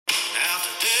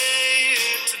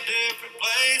different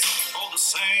place, all the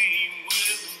same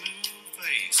with a new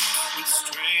face, with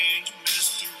strange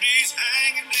mysteries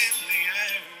hanging in the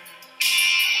air.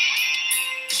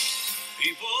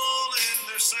 People in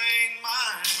their sane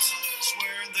minds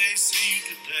swear they see you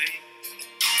today.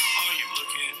 Are you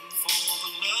looking for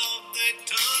the love they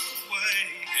took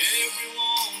away?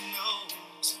 Everyone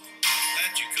knows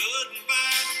that you couldn't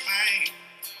bear the pain,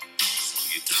 so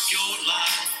you took your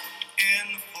life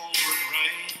in the pouring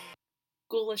rain.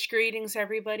 Ghoulish greetings,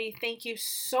 everybody. Thank you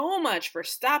so much for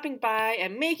stopping by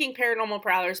and making Paranormal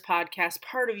Prowlers podcast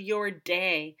part of your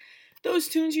day. Those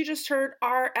tunes you just heard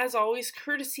are, as always,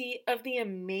 courtesy of the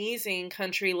amazing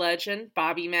country legend,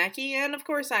 Bobby Mackey, and of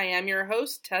course I am your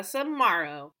host, Tessa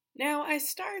Morrow. Now, I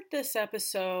start this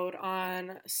episode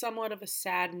on somewhat of a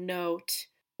sad note.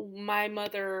 My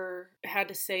mother had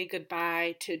to say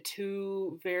goodbye to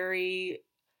two very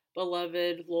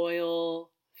beloved,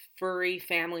 loyal, furry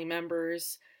family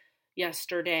members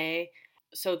yesterday.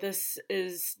 So this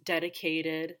is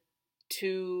dedicated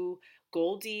to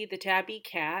Goldie the tabby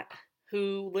cat,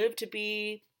 who lived to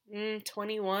be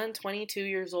 21, 22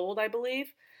 years old, I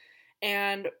believe,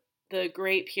 and the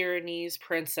Great Pyrenees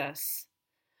Princess.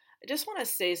 I just want to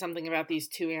say something about these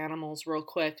two animals real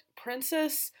quick.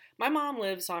 Princess, my mom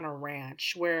lives on a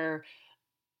ranch where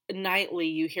nightly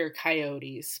you hear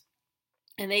coyotes,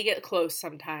 and they get close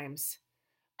sometimes.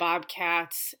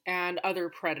 Bobcats and other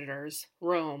predators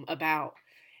roam about.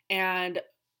 And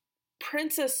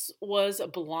Princess was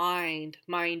blind,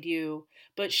 mind you,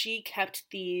 but she kept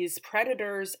these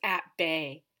predators at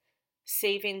bay,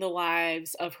 saving the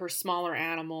lives of her smaller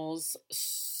animals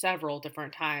several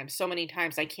different times. So many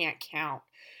times I can't count.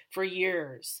 For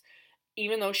years.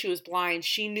 Even though she was blind,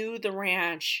 she knew the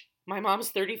ranch, my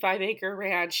mom's 35-acre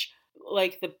ranch,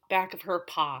 like the back of her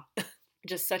paw.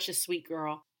 Just such a sweet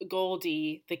girl.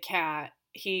 Goldie, the cat,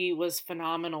 he was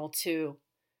phenomenal too.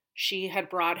 She had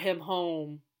brought him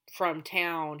home from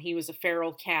town. He was a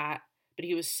feral cat, but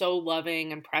he was so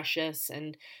loving and precious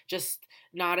and just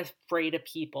not afraid of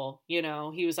people. You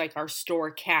know, he was like our store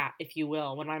cat, if you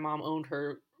will, when my mom owned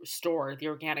her store, the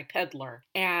Organic Peddler.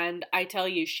 And I tell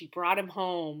you, she brought him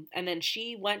home, and then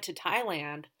she went to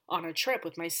Thailand on a trip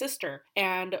with my sister,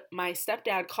 and my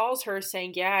stepdad calls her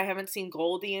saying, yeah, I haven't seen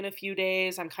Goldie in a few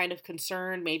days. I'm kind of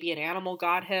concerned maybe an animal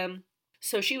got him.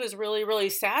 So she was really, really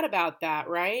sad about that,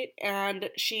 right? And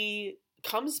she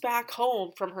comes back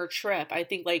home from her trip, I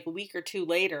think like a week or two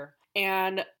later,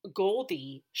 and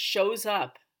Goldie shows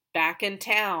up back in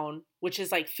town, which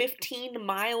is like 15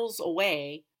 miles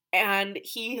away. And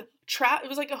it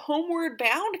was like a homeward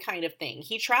bound kind of thing.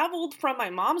 He traveled from my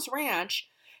mom's ranch,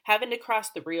 having to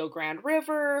cross the Rio Grande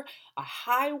River, a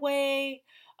highway,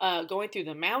 going through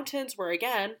the mountains where,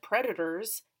 again,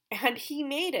 predators, and he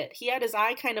made it. He had his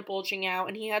eye kind of bulging out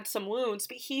and he had some wounds,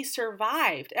 but he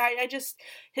survived.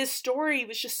 His story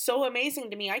was just so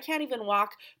amazing to me. I can't even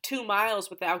walk 2 miles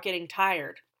without getting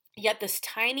tired. Yet this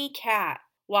tiny cat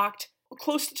walked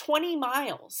close to 20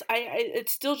 miles. It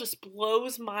still just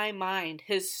blows my mind,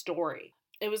 his story.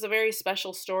 It was a very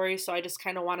special story, so I just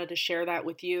kind of wanted to share that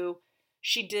with you.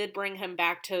 She did bring him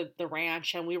back to the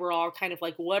ranch, and we were all kind of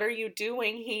like, what are you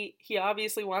doing? He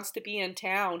obviously wants to be in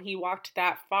town. He walked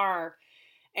that far,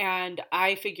 and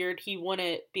I figured he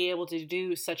wouldn't be able to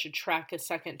do such a trek a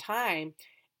second time,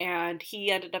 and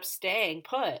he ended up staying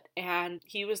put, and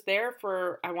he was there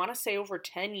for, I want to say, over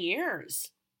 10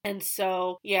 years. And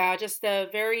so, yeah, just the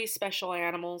very special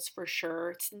animals for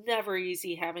sure. It's never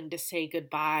easy having to say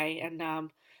goodbye, and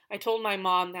I told my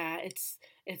mom that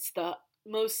it's the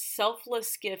most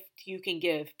selfless gift you can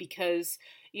give, because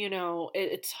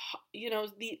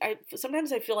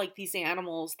sometimes I feel like these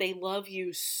animals, they love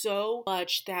you so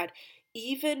much that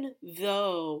even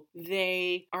though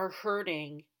they are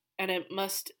hurting, and it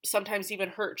must sometimes even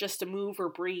hurt just to move or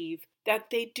breathe,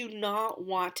 that they do not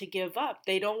want to give up.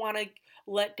 They don't want to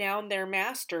let down their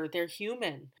master, their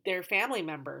human, their family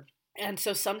member. And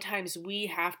so sometimes we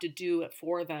have to do it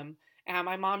for them. And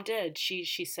my mom did.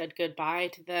 She said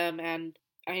goodbye to them, and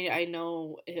I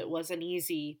know it wasn't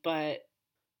easy, but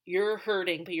you're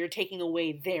hurting, but you're taking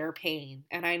away their pain.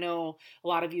 And I know a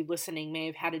lot of you listening may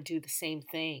have had to do the same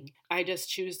thing. I just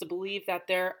choose to believe that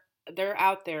they're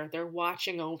out there. They're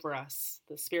watching over us,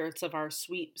 the spirits of our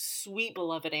sweet, sweet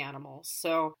beloved animals.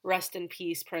 So rest in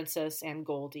peace, Princess and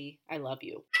Goldie. I love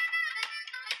you.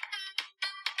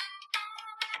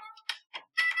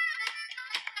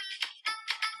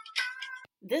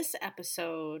 This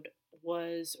episode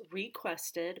was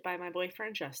requested by my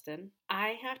boyfriend, Justin.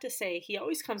 I have to say, he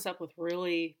always comes up with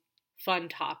really fun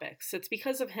topics. It's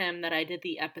because of him that I did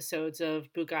the episodes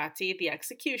of Bugatti the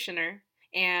Executioner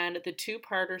and the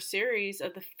two-parter series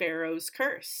of The Pharaoh's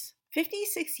Curse.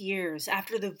 56 years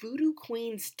after the Voodoo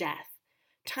Queen's death,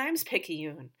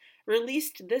 Times-Picayune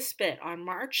released this bit on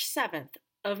March 7th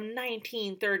of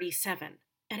 1937,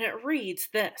 and it reads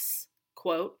this,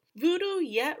 quote, Voodoo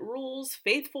yet rules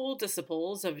faithful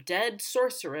disciples of dead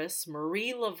sorceress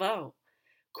Marie Laveau,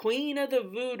 Queen of the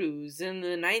Voodoos in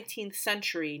the 19th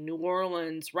century New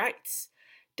Orleans rites.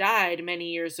 Died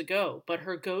many years ago, but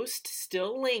her ghost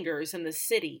still lingers in the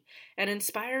city and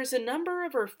inspires a number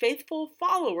of her faithful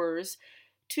followers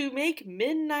to make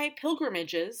midnight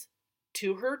pilgrimages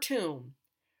to her tomb.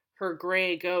 Her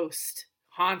gray ghost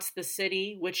haunts the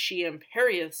city which she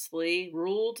imperiously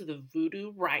ruled the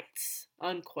voodoo rites.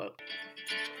 Unquote.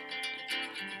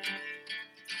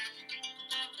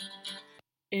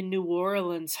 In New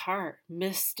Orleans' heart,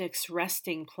 mystic's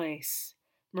resting place,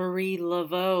 Marie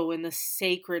Laveau in the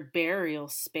sacred burial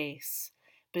space,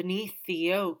 beneath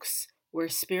the oaks where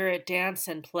spirit dance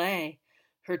and play,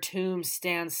 her tomb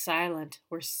stands silent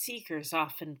where seekers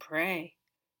often pray.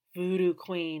 Voodoo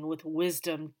queen with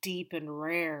wisdom deep and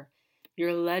rare,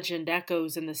 your legend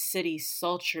echoes in the city's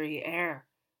sultry air.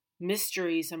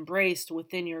 Mysteries embraced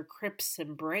within your crypt's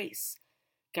embrace,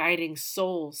 guiding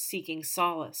souls seeking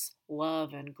solace,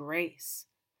 love, and grace.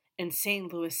 In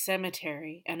St. Louis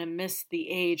Cemetery and amidst the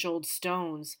age-old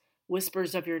stones,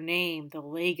 whispers of your name, the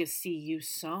legacy you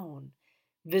sown.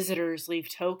 Visitors leave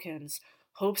tokens,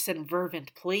 hopes and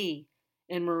fervent plea,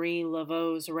 in Marie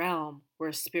Laveau's realm,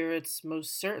 where spirits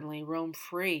most certainly roam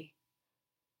free.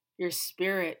 Your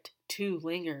spirit, too,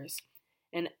 lingers,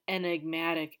 an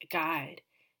enigmatic guide,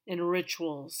 in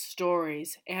rituals,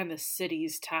 stories, and the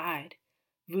city's tide.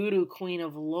 Voodoo queen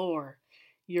of lore,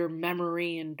 your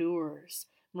memory endures,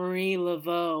 Marie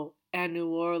Laveau and New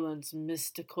Orleans'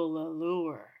 mystical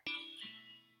allure.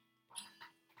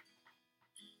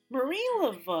 Marie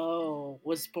Laveau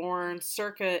was born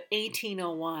circa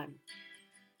 1801.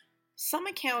 Some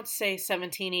accounts say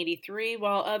 1783,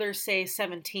 while others say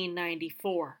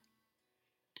 1794.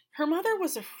 Her mother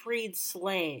was a freed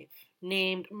slave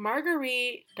named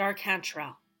Marguerite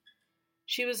d'Arcantrell.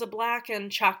 She was a Black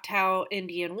and Choctaw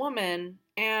Indian woman,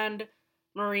 and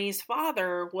Marie's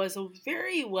father was a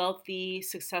very wealthy,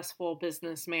 successful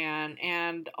businessman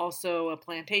and also a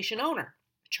plantation owner,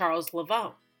 Charles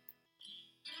Laveau.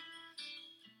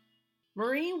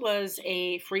 Marie was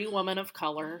a free woman of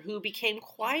color who became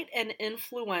quite an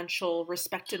influential,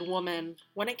 respected woman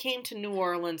when it came to New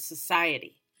Orleans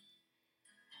society.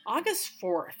 August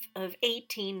 4th of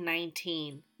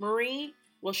 1819,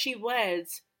 she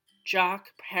weds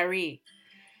Jacques Paris,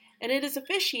 and it is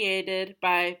officiated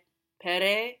by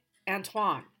Père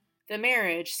Antoine. The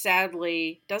marriage,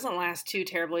 sadly, doesn't last too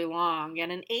terribly long,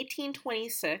 and in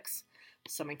 1826,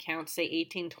 some accounts say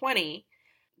 1820,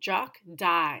 Jacques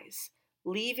dies,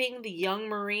 leaving the young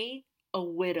Marie a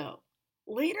widow.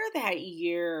 Later that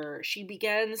year, she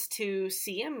begins to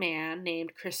see a man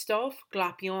named Christophe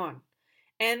Glapion,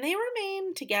 and they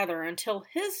remain together until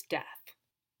his death.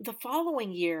 The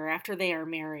following year, after they are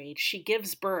married, she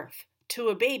gives birth to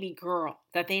a baby girl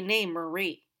that they name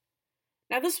Marie.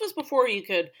 Now, this was before you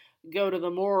could go to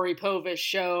the Maury Povich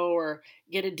show or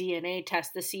get a DNA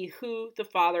test to see who the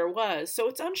father was, so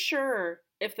it's unsure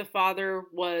if the father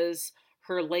was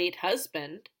her late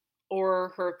husband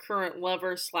or her current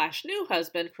lover / new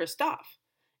husband, Christophe.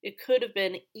 It could have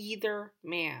been either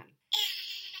man.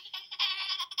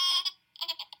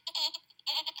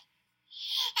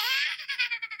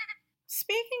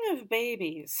 Speaking of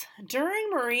babies, during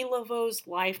Marie Laveau's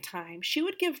lifetime, she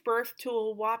would give birth to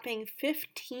a whopping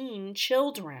 15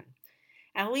 children.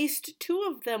 At least 2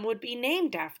 of them would be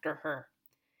named after her.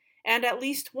 And at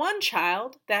least one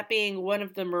child, that being one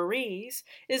of the Maries,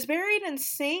 is buried in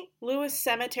St. Louis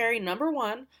Cemetery No.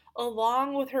 1,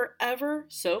 along with her ever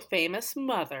so famous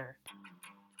mother.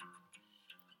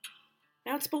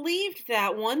 Now, it's believed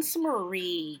that once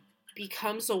Marie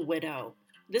becomes a widow,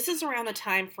 this is around the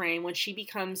time frame when she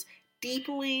becomes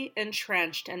deeply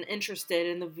entrenched and interested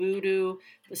in the voodoo,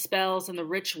 the spells, and the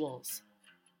rituals.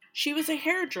 She was a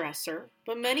hairdresser,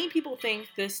 but many people think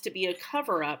this to be a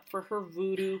cover-up for her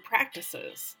voodoo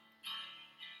practices.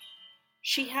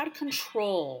 She had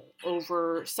control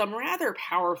over some rather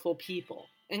powerful people,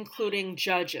 including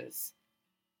judges,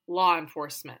 law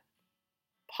enforcement,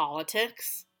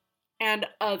 politics, and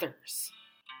others.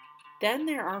 Then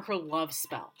there are her love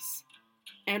spells.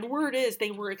 And word is they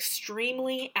were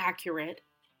extremely accurate,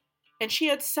 and she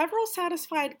had several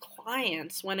satisfied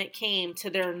clients when it came to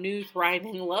their new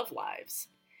thriving love lives.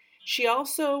 She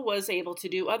also was able to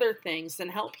do other things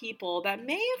and help people that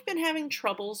may have been having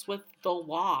troubles with the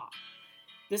law.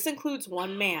 This includes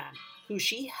one man who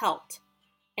she helped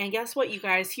And guess what, you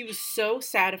guys? He was so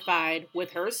satisfied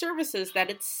with her services that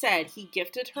it said he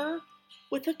gifted her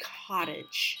with a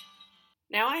cottage.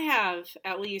 Now, I have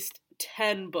at least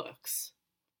 10 books,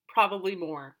 probably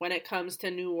more, when it comes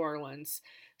to New Orleans,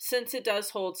 since it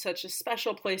does hold such a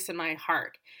special place in my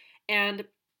heart. And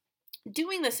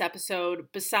doing this episode,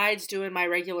 besides doing my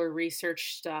regular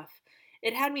research stuff,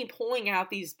 it had me pulling out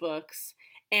these books,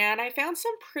 and I found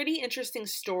some pretty interesting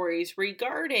stories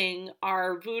regarding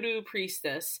our Voodoo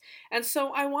Priestess. And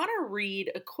so I want to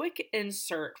read a quick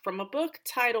insert from a book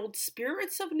titled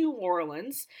Spirits of New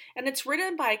Orleans, and it's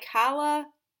written by Kala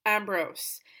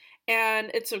Ambrose.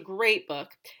 And it's a great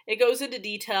book. It goes into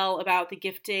detail about the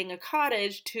gifting a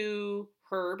cottage to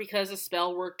her because the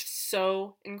spell worked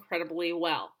so incredibly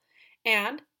well.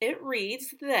 And it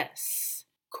reads this,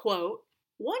 quote,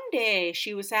 "One day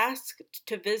she was asked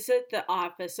to visit the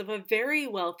office of a very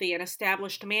wealthy and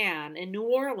established man in New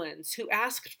Orleans who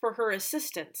asked for her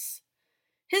assistance.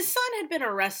 His son had been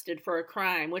arrested for a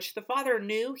crime which the father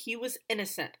knew he was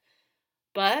innocent,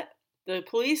 but the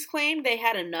police claimed they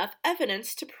had enough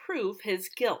evidence to prove his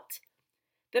guilt.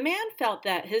 The man felt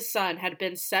that his son had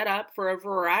been set up for a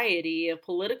variety of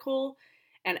political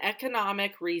and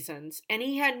economic reasons, and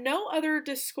he had no other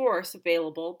discourse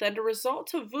available than to resort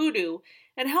to voodoo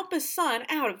and help his son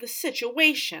out of the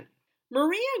situation.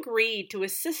 Marie agreed to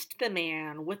assist the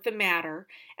man with the matter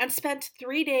and spent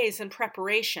 3 days in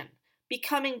preparation,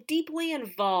 becoming deeply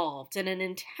involved in an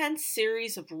intense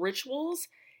series of rituals,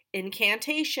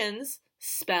 incantations,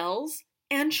 spells,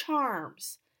 and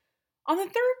charms. On the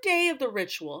 3rd day of the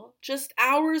ritual, just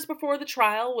hours before the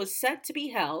trial was set to be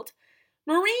held,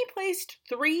 Marie placed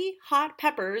 3 hot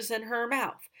peppers in her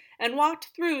mouth and walked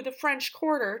through the French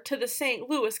Quarter to the St.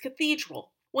 Louis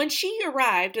Cathedral. When she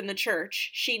arrived in the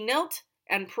church, she knelt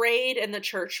and prayed in the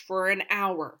church for an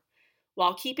hour,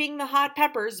 while keeping the hot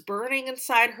peppers burning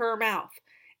inside her mouth,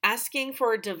 asking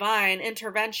for a divine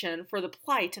intervention for the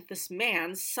plight of this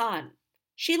man's son.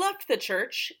 She left the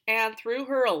church, and through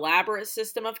her elaborate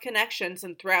system of connections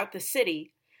and throughout the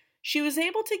city, she was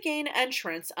able to gain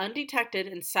entrance undetected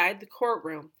inside the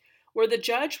courtroom, where the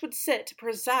judge would sit to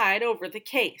preside over the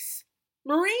case.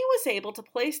 Marie was able to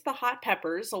place the hot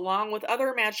peppers, along with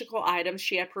other magical items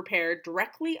she had prepared,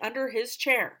 directly under his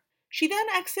chair. She then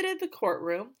exited the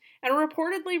courtroom and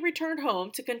reportedly returned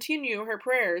home to continue her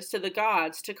prayers to the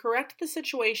gods to correct the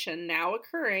situation now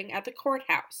occurring at the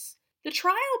courthouse. The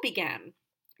trial began.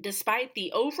 Despite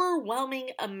the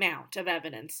overwhelming amount of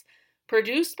evidence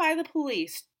produced by the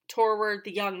police toward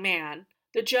the young man,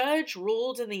 the judge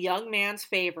ruled in the young man's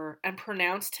favor and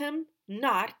pronounced him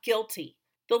not guilty.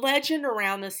 The legend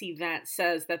around this event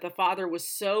says that the father was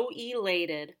so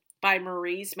elated by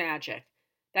Marie's magic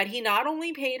that he not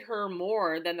only paid her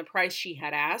more than the price she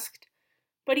had asked,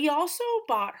 but he also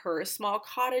bought her a small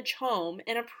cottage home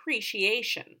in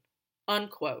appreciation."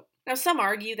 Unquote. Now, some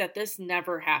argue that this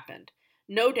never happened.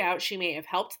 No doubt she may have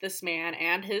helped this man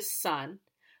and his son,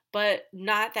 but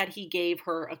not that he gave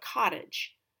her a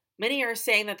cottage. Many are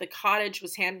saying that the cottage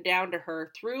was handed down to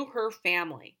her through her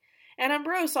family, and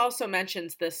Ambrose also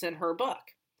mentions this in her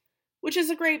book, which is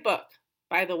a great book.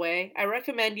 By the way, I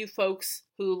recommend you folks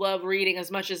who love reading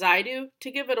as much as I do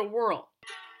to give it a whirl.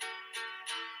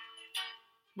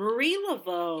 Marie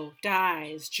Laveau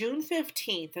dies June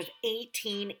 15th of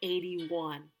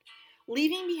 1881.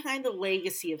 Leaving behind the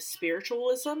legacy of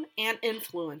spiritualism and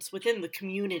influence within the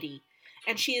community,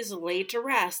 and she is laid to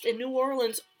rest in New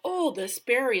Orleans' oldest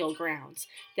burial grounds,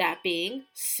 that being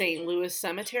St. Louis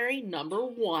Cemetery No.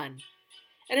 1.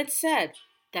 And it's said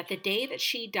that the day that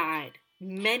she died,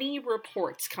 many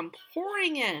reports come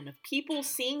pouring in of people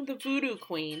seeing the Voodoo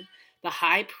Queen, the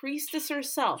High Priestess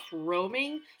herself,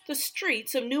 roaming the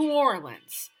streets of New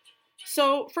Orleans.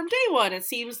 So, from day one, it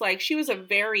seems like she was a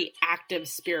very active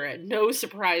spirit. No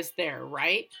surprise there,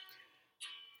 right?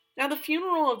 Now, the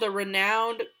funeral of the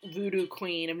renowned Voodoo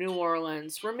Queen of New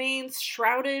Orleans remains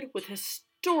shrouded with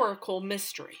historical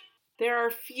mystery. There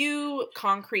are few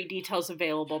concrete details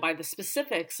available by the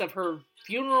specifics of her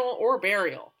funeral or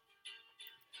burial,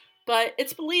 but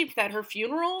it's believed that her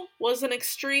funeral was an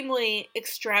extremely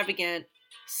extravagant,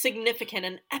 significant,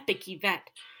 and epic event,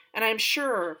 and I'm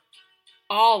sure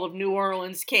all of New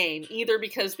Orleans came either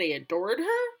because they adored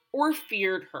her or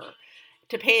feared her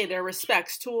to pay their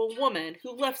respects to a woman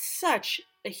who left such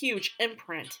a huge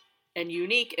imprint and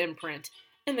unique imprint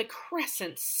in the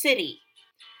Crescent City.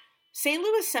 St.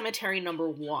 Louis Cemetery No.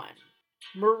 1,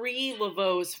 Marie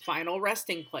Laveau's final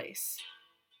resting place.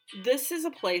 This is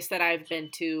a place that I've been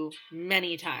to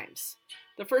many times.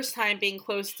 The first time being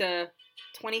close to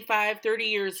 25, 30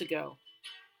 years ago.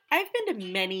 I've been to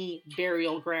many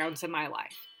burial grounds in my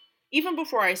life. even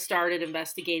before I started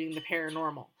investigating the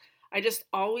paranormal. I just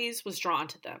always was drawn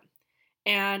to them.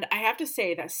 And I have to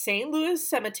say that St. Louis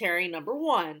Cemetery number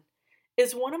 1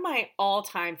 is one of my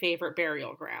all-time favorite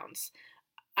burial grounds.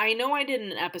 I know I did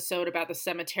an episode about the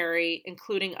cemetery,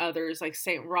 including others like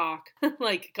St. Roch,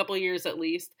 like a couple years at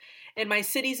least, in my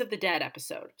Cities of the Dead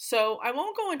episode. So I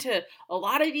won't go into a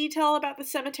lot of detail about the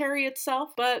cemetery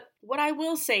itself, but what I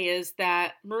will say is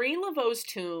that Marie Laveau's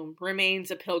tomb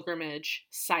remains a pilgrimage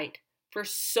site for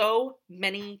so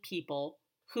many people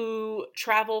who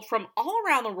travel from all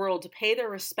around the world to pay their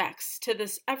respects to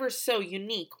this ever so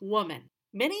unique woman.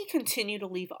 Many continue to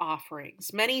leave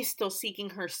offerings, many still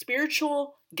seeking her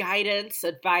spiritual guidance,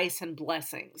 advice, and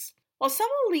blessings. While some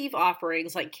will leave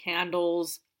offerings like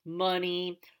candles,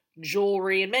 money,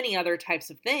 jewelry, and many other types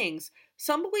of things,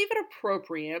 some believe it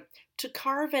appropriate to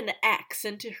carve an X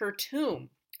into her tomb.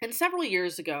 And several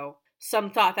years ago,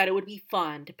 some thought that it would be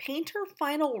fun to paint her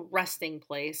final resting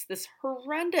place this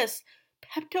horrendous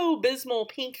Pepto-Bismol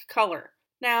pink color.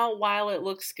 Now, while it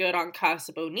looks good on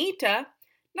Casa Bonita,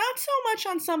 not so much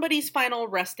on somebody's final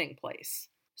resting place.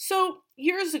 So,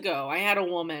 years ago, I had a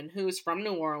woman who's from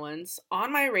New Orleans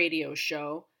on my radio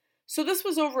show. So, this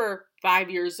was over 5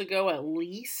 years ago at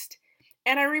least.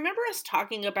 And I remember us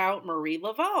talking about Marie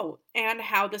Laveau and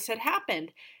how this had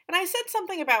happened. And I said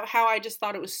something about how I just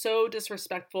thought it was so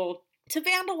disrespectful to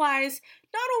vandalize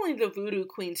not only the Voodoo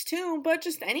Queen's tomb, but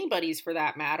just anybody's for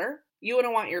that matter. You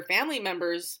wouldn't want your family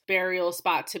member's burial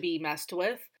spot to be messed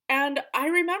with. And I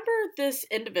remember this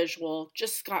individual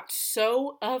just got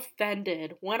so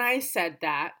offended when I said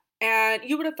that. And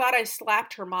you would have thought I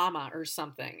slapped her mama or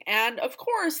something. And of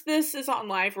course, this is on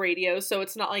live radio, so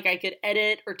it's not like I could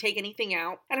edit or take anything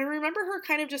out. And I remember her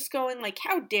kind of just going like,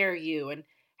 how dare you? And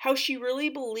how she really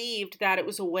believed that it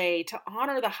was a way to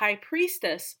honor the high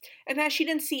priestess and that she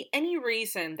didn't see any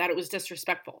reason that it was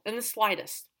disrespectful in the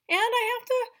slightest. And I have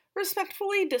to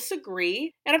respectfully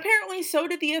disagree, and apparently so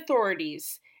did the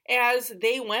authorities, as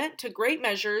they went to great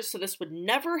measures so this would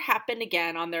never happen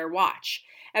again on their watch.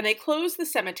 And they closed the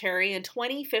cemetery in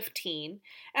 2015,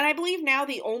 and I believe now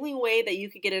the only way that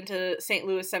you could get into St.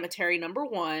 Louis Cemetery number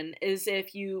 1 is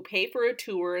if you pay for a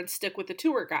tour and stick with the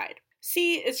tour guide.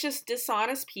 See, it's just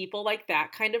dishonest people like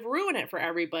that kind of ruin it for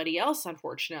everybody else,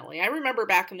 unfortunately. I remember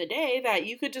back in the day that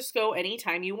you could just go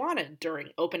anytime you wanted, during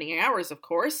opening hours, of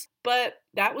course, but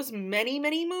that was many,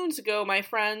 many moons ago, my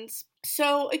friends.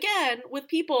 So again, with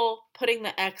people putting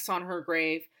the X on her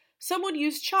grave, some would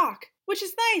use chalk, which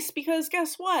is nice because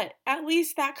guess what? At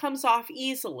least that comes off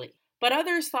easily. But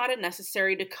others thought it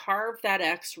necessary to carve that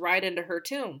X right into her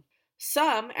tomb.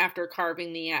 Some, after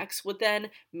carving the X, would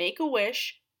then make a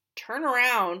wish, turn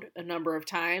around a number of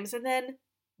times, and then,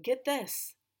 get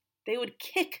this, they would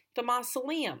kick the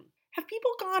mausoleum. Have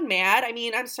people gone mad? I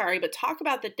mean, I'm sorry, but talk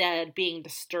about the dead being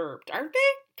disturbed. Aren't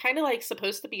they kind of like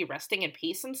supposed to be resting in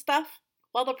peace and stuff?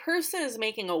 While the person is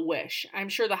making a wish, I'm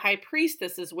sure the high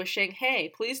priestess is wishing,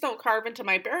 hey, please don't carve into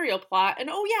my burial plot, and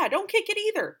oh yeah, don't kick it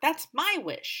either. That's my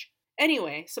wish.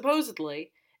 Anyway,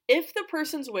 supposedly, if the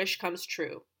person's wish comes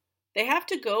true, they have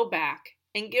to go back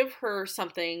and give her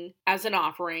something as an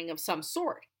offering of some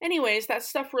sort. Anyways, that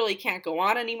stuff really can't go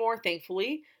on anymore,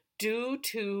 thankfully, due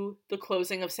to the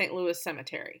closing of St. Louis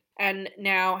Cemetery, and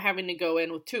now having to go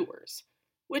in with tours.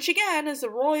 Which again is a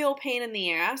royal pain in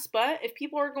the ass, but if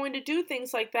people are going to do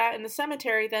things like that in the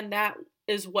cemetery, then that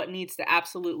is what needs to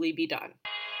absolutely be done.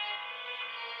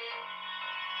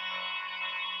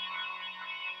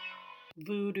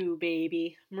 Voodoo,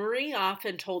 baby. Marie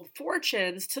often told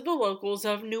fortunes to the locals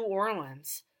of New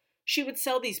Orleans. She would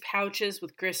sell these pouches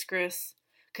with gris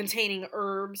containing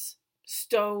herbs,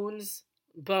 stones,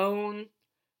 bone,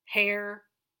 hair,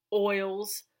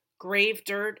 oils, grave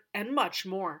dirt, and much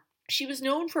more. She was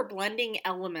known for blending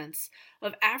elements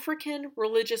of African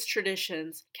religious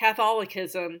traditions,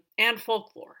 Catholicism, and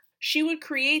folklore. She would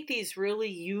create these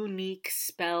really unique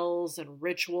spells and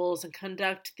rituals and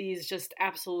conduct these just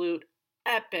absolute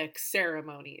epic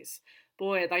ceremonies.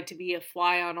 Boy, I'd like to be a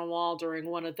fly on a wall during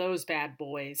one of those bad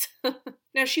boys.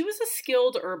 Now, she was a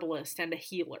skilled herbalist and a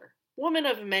healer. Woman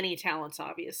of many talents,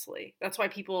 obviously. That's why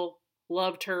people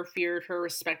loved her, feared her,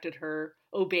 respected her,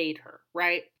 obeyed her,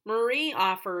 right? Marie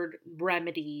offered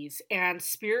remedies and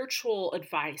spiritual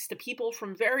advice to people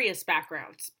from various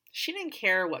backgrounds. She didn't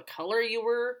care what color you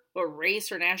were, what race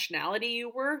or nationality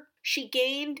you were. She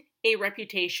gained a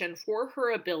reputation for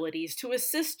her abilities to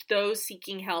assist those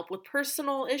seeking help with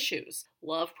personal issues,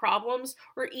 love problems,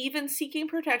 or even seeking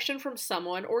protection from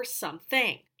someone or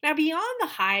something. Now, beyond the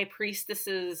high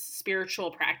priestess's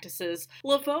spiritual practices,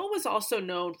 Laveau was also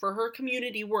known for her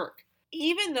community work.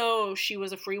 Even though she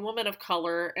was a free woman of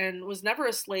color and was never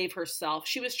a slave herself,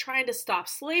 she was trying to stop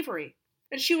slavery.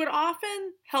 And she would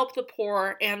often help the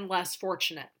poor and less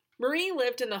fortunate. Marie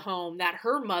lived in the home that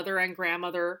her mother and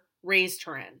grandmother raised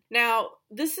her in. Now,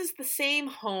 this is the same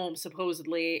home,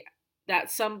 supposedly,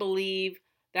 that some believe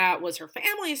that was her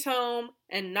family's home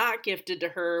and not gifted to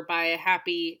her by a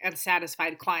happy and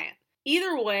satisfied client.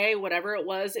 Either way, whatever it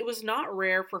was not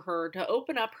rare for her to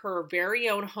open up her very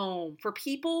own home for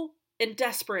people in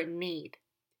desperate need.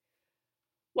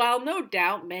 While no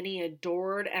doubt many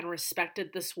adored and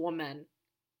respected this woman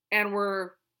and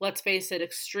were, let's face it,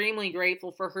 extremely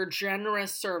grateful for her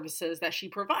generous services that she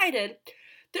provided,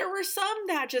 there were some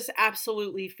that just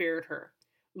absolutely feared her.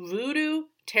 Voodoo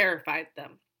terrified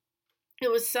them.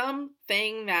 It was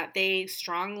something that they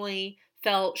strongly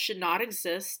felt should not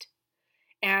exist,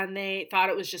 and they thought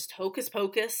it was just hocus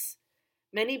pocus.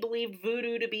 Many believed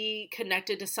voodoo to be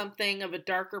connected to something of a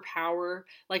darker power,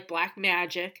 like black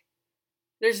magic.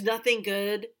 There's nothing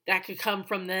good that could come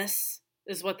from this,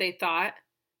 is what they thought,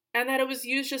 and that it was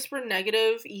used just for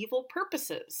negative, evil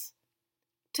purposes.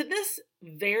 To this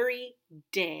very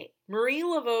day, Marie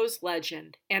Laveau's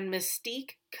legend and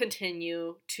mystique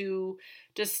continue to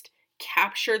just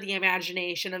capture the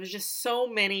imagination of just so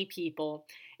many people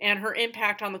and her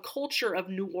impact on the culture of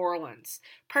New Orleans,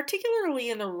 particularly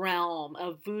in the realm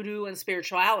of voodoo and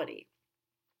spirituality.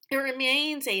 It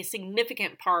remains a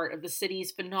significant part of the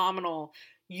city's phenomenal,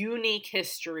 unique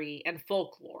history and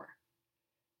folklore.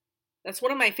 That's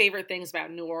one of my favorite things about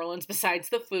New Orleans, besides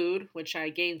the food, which I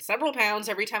gain several pounds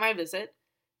every time I visit.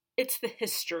 It's the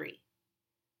history,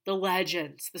 the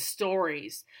legends, the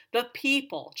stories, the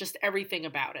people, just everything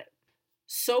about it.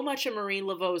 So much of Marie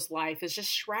Laveau's life is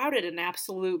just shrouded in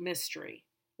absolute mystery,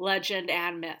 legend,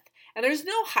 and myth. And there's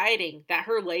no hiding that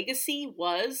her legacy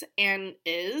was and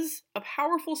is a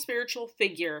powerful spiritual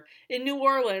figure in New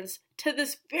Orleans to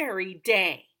this very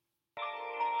day.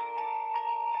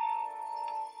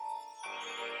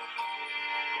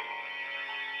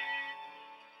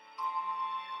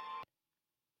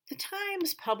 The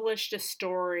Times published a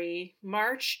story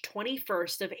March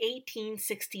 21st of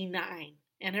 1869,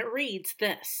 and it reads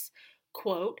this,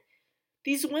 quote,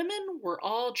 "These women were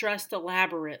all dressed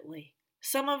elaborately,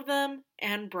 some of them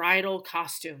in bridal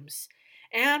costumes,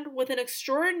 and with an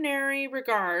extraordinary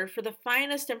regard for the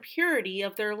finest and purity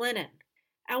of their linen.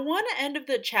 At one end of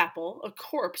the chapel a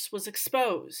corpse was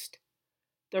exposed.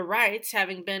 The rites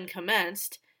having been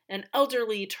commenced, an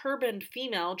elderly turbaned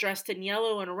female dressed in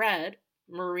yellow and red,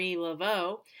 Marie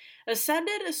Laveau,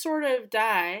 ascended a sort of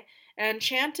dais and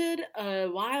chanted a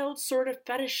wild sort of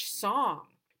fetish song,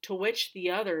 to which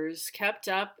the others kept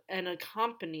up an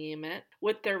accompaniment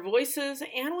with their voices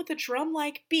and with a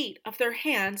drum-like beat of their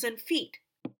hands and feet.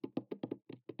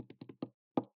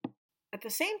 At the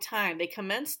same time, they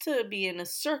commenced to be in a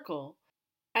circle.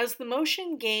 As the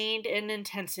motion gained in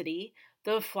intensity,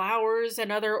 the flowers and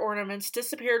other ornaments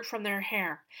disappeared from their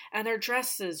hair, and their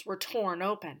dresses were torn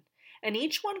open, and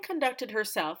each one conducted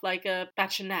herself like a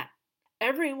bacchanal.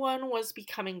 Everyone was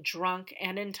becoming drunk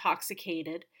and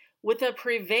intoxicated with a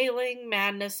prevailing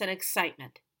madness and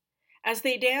excitement. As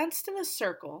they danced in a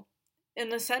circle, in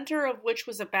the center of which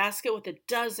was a basket with a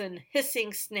dozen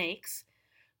hissing snakes,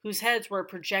 whose heads were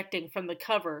projecting from the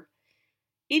cover,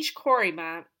 each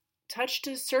choreomant touched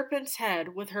a serpent's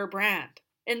head with her brand.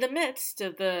 In the midst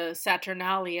of the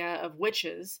saturnalia of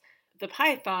witches, the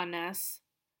pythoness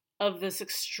of this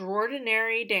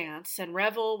extraordinary dance and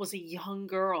revel was a young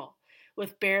girl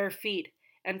with bare feet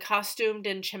and costumed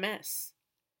in chemise.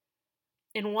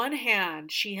 In one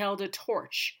hand she held a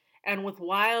torch and with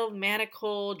wild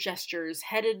maniacal gestures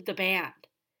headed the band.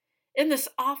 In this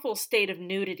awful state of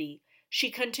nudity,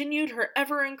 she continued her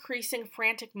ever-increasing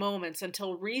frantic moments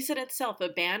until reason itself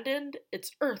abandoned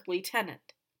its earthly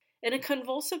tenant. In a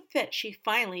convulsive fit she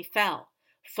finally fell,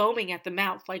 foaming at the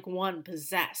mouth like one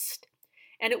possessed.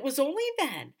 And it was only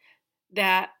then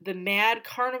that the mad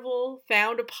carnival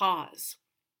found a pause.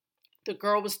 The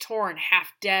girl was torn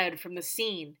half dead from the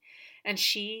scene, and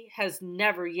she has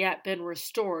never yet been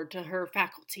restored to her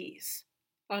faculties."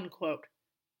 Unquote.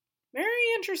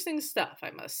 Very interesting stuff,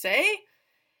 I must say.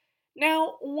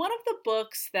 Now, one of the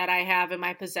books that I have in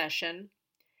my possession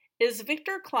is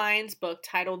Victor Klein's book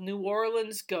titled New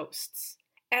Orleans Ghosts.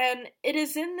 And it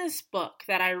is in this book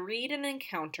that I read an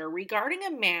encounter regarding a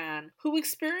man who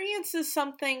experiences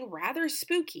something rather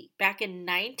spooky back in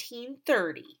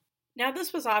 1930. Now,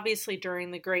 this was obviously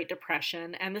during the Great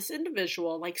Depression, and this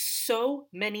individual, like so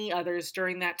many others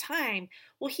during that time,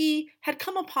 well, he had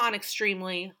come upon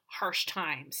extremely harsh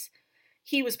times.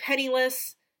 He was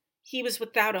penniless, he was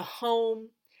without a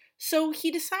home, So he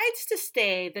decides to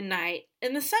stay the night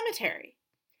in the cemetery.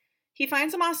 He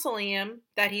finds a mausoleum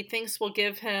that he thinks will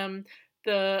give him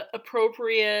the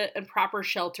appropriate and proper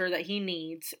shelter that he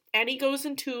needs, and he goes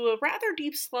into a rather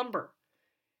deep slumber.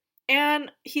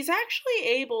 And he's actually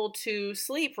able to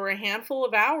sleep for a handful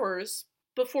of hours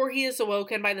before he is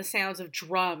awoken by the sounds of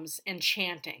drums and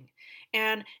chanting.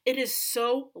 And it is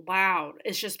so loud,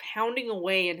 it's just pounding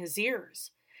away in his ears.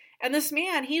 And this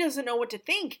man, he doesn't know what to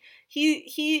think.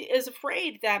 He is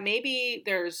afraid that maybe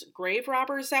there's grave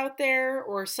robbers out there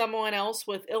or someone else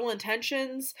with ill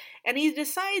intentions, and he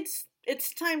decides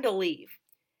it's time to leave.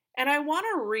 And I want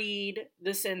to read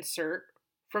this insert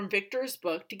from Victor's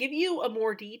book to give you a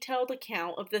more detailed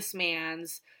account of this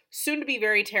man's soon to be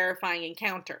very terrifying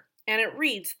encounter. And it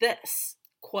reads this,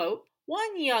 quote,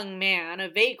 "One young man, a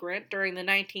vagrant during the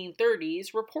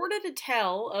 1930s, reported a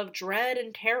tale of dread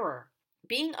and terror.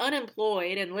 Being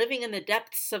unemployed and living in the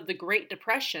depths of the Great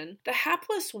Depression, the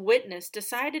hapless witness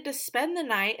decided to spend the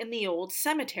night in the old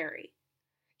cemetery.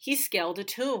 He scaled a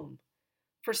tomb.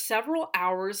 For several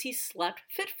hours he slept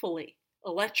fitfully.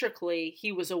 Electrically,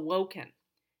 he was awoken.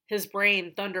 His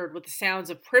brain thundered with the sounds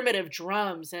of primitive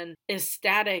drums and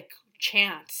ecstatic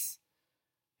chants.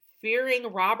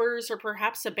 Fearing robbers or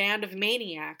perhaps a band of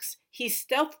maniacs, he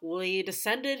stealthily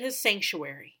descended his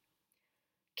sanctuary.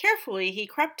 Carefully, he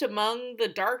crept among the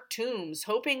dark tombs,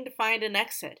 hoping to find an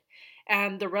exit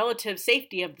and the relative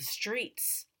safety of the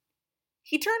streets.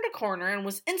 He turned a corner and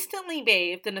was instantly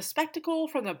bathed in a spectacle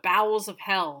from the bowels of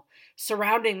hell.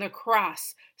 Surrounding the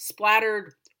cross,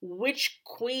 splattered witch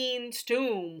queen's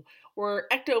tomb, were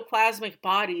ectoplasmic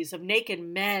bodies of naked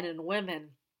men and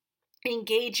women,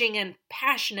 engaging in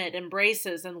passionate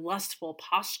embraces and lustful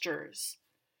postures.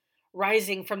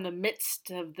 Rising from the midst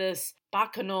of this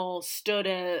bacchanal stood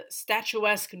a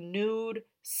statuesque nude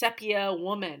sepia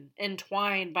woman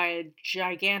entwined by a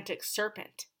gigantic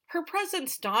serpent. Her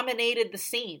presence dominated the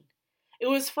scene. It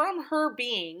was from her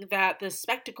being that the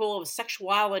spectacle of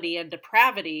sexuality and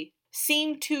depravity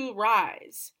seemed to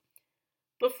rise.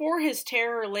 Before his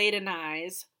terror-laden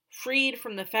eyes, freed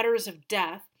from the fetters of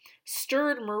death,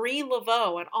 stirred Marie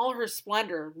Laveau in all her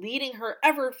splendor, leading her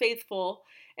ever-faithful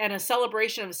and a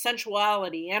celebration of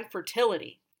sensuality and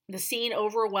fertility. The scene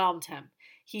overwhelmed him.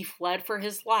 He fled for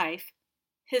his life,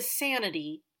 his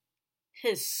sanity,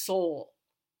 his soul."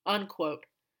 Unquote.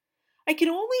 I can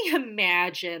only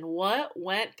imagine what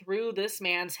went through this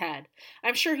man's head.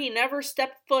 I'm sure he never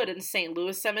stepped foot in St.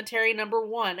 Louis Cemetery number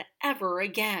 1 ever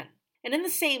again. And in the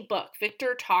same book,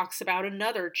 Victor talks about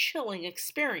another chilling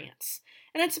experience.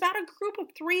 And it's about a group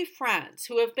of 3 friends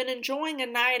who have been enjoying a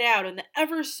night out in the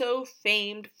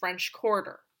ever-so-famed French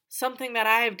Quarter. Something that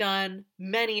I have done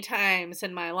many times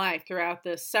in my life throughout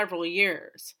the several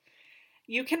years.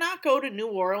 You cannot go to New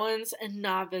Orleans and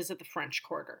not visit the French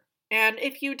Quarter. And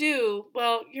if you do,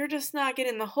 well, you're just not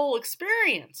getting the whole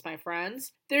experience, my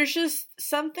friends. There's just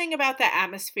something about the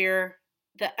atmosphere,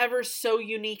 the ever so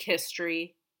unique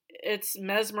history. It's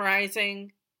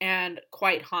mesmerizing and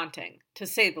quite haunting, to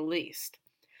say the least.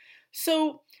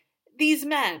 So, these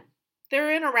men,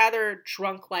 they're in a rather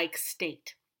drunk-like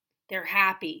state. They're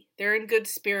happy, they're in good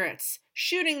spirits,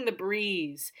 shooting the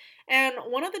breeze. And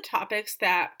one of the topics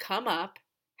that come up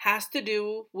has to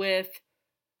do with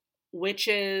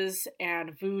witches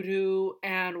and voodoo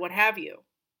and what have you.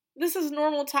 This is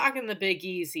normal talk in the Big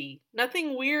Easy.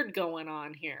 Nothing weird going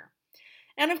on here.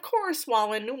 And of course,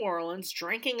 while in New Orleans,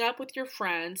 drinking up with your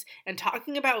friends and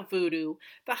talking about voodoo,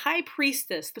 the high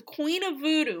priestess, the queen of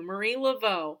voodoo, Marie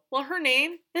Laveau, well, her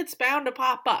name, it's bound to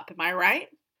pop up, am I right?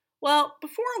 Well,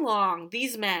 before long,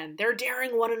 these men, they're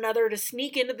daring one another to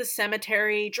sneak into the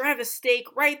cemetery, drive a stake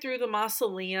right through the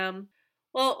mausoleum.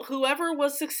 Well, whoever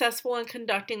was successful in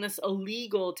conducting this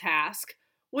illegal task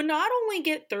would not only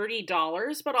get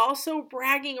 $30, but also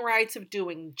bragging rights of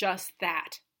doing just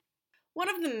that. One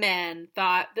of the men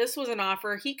thought this was an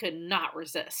offer he could not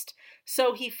resist,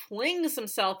 so he flings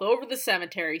himself over the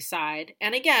cemetery side,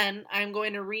 and again, I'm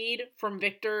going to read from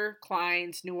Victor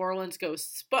Klein's New Orleans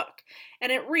Ghosts book, and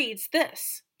it reads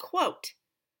this, quote,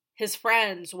 "His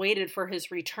friends waited for his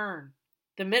return.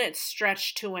 The minutes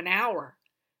stretched to an hour.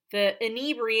 The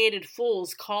inebriated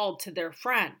fools called to their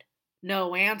friend.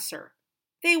 No answer.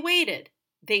 They waited.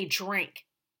 They drank.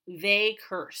 They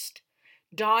cursed.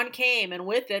 Dawn came, and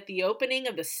with it the opening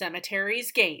of the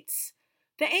cemetery's gates.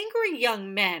 The angry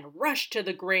young men rushed to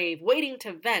the grave, waiting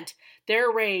to vent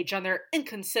their rage on their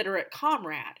inconsiderate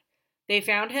comrade. They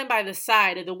found him by the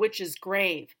side of the witch's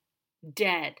grave,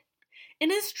 dead.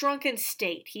 In his drunken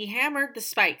state, he hammered the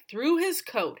spike through his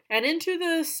coat and into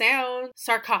the sound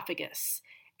sarcophagus.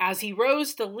 As he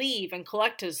rose to leave and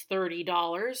collect his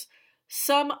 $30,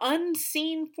 Some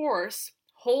unseen force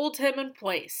hold him in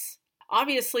place.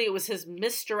 Obviously, it was his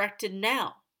misdirected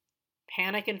knell.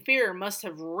 Panic and fear must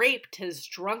have raped his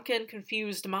drunken,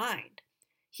 confused mind.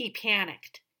 He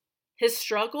panicked. His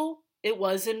struggle, it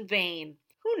was in vain.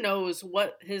 Who knows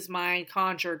what his mind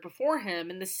conjured before him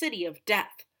in the city of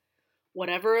death?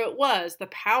 Whatever it was, the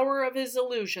power of his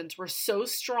illusions were so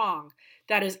strong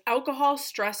that his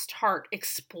alcohol-stressed heart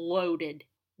exploded.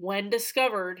 When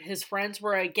discovered, his friends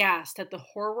were aghast at the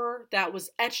horror that was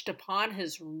etched upon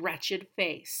his wretched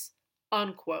face.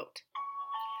 Unquote.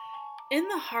 In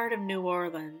the heart of New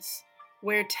Orleans,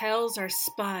 where tales are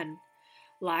spun,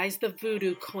 lies the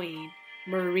Voodoo Queen,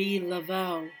 Marie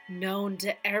Laveau, known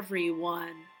to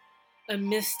everyone. A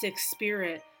mystic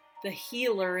spirit, the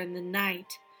healer in the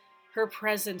night. Her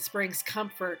presence brings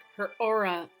comfort, her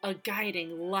aura a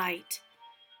guiding light.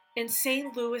 In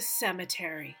St. Louis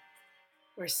Cemetery,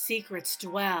 where secrets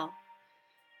dwell,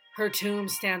 her tomb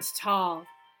stands tall,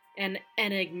 an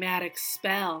enigmatic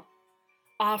spell.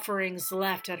 Offerings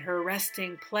left at her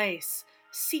resting place,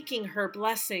 seeking her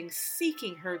blessings,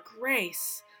 seeking her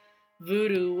grace.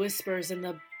 Voodoo whispers in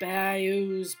the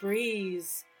bayou's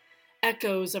breeze,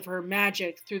 echoes of her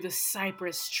magic through the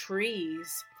cypress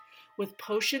trees. With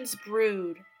potions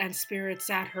brewed and spirits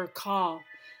at her call,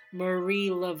 Marie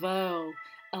Laveau,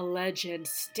 a legend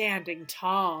standing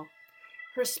tall.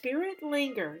 Her spirit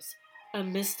lingers, a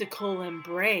mystical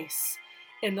embrace,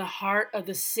 in the heart of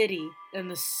the city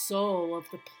and the soul of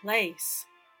the place.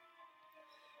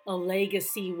 A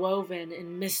legacy woven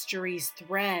in mystery's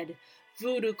thread,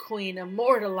 Voodoo Queen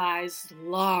immortalized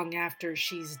long after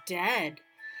she's dead.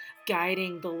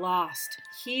 Guiding the lost,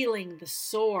 healing the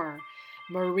sore,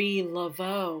 Marie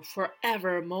Laveau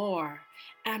forevermore,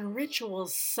 and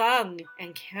rituals sung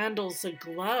and candles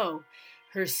aglow.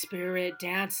 Her spirit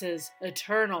dances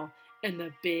eternal in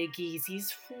the Big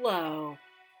Easy's flow.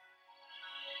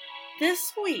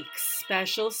 This week's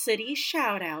special city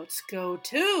shoutouts go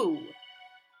to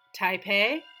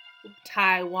Taipei,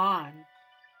 Taiwan,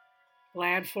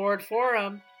 Blandford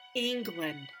Forum,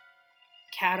 England,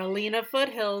 Catalina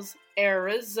Foothills,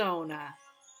 Arizona,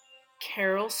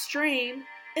 Carroll Stream,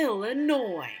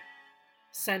 Illinois,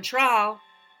 Central,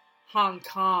 Hong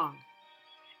Kong,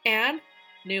 and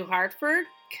New Hartford,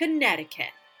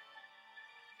 Connecticut.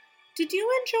 Did you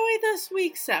enjoy this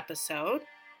week's episode?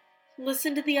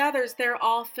 Listen to the others. They're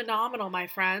all phenomenal, my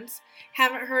friends.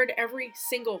 Haven't heard every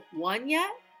single one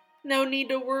yet? No need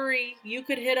to worry. You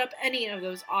could hit up any of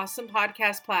those awesome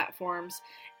podcast platforms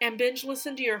and binge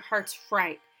listen to your heart's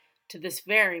fright to this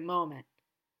very moment.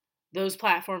 Those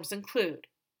platforms include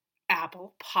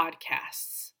Apple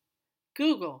Podcasts,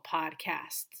 Google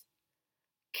Podcasts,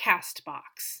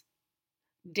 Castbox,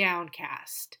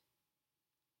 Downcast,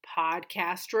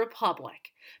 Podcast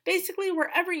Republic. Basically,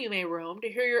 wherever you may roam to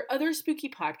hear your other spooky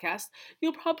podcasts,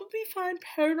 you'll probably find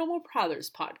Paranormal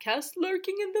Prowlers podcast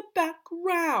lurking in the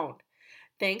background.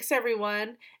 Thanks,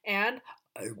 everyone, and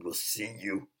I will see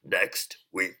you next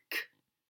week.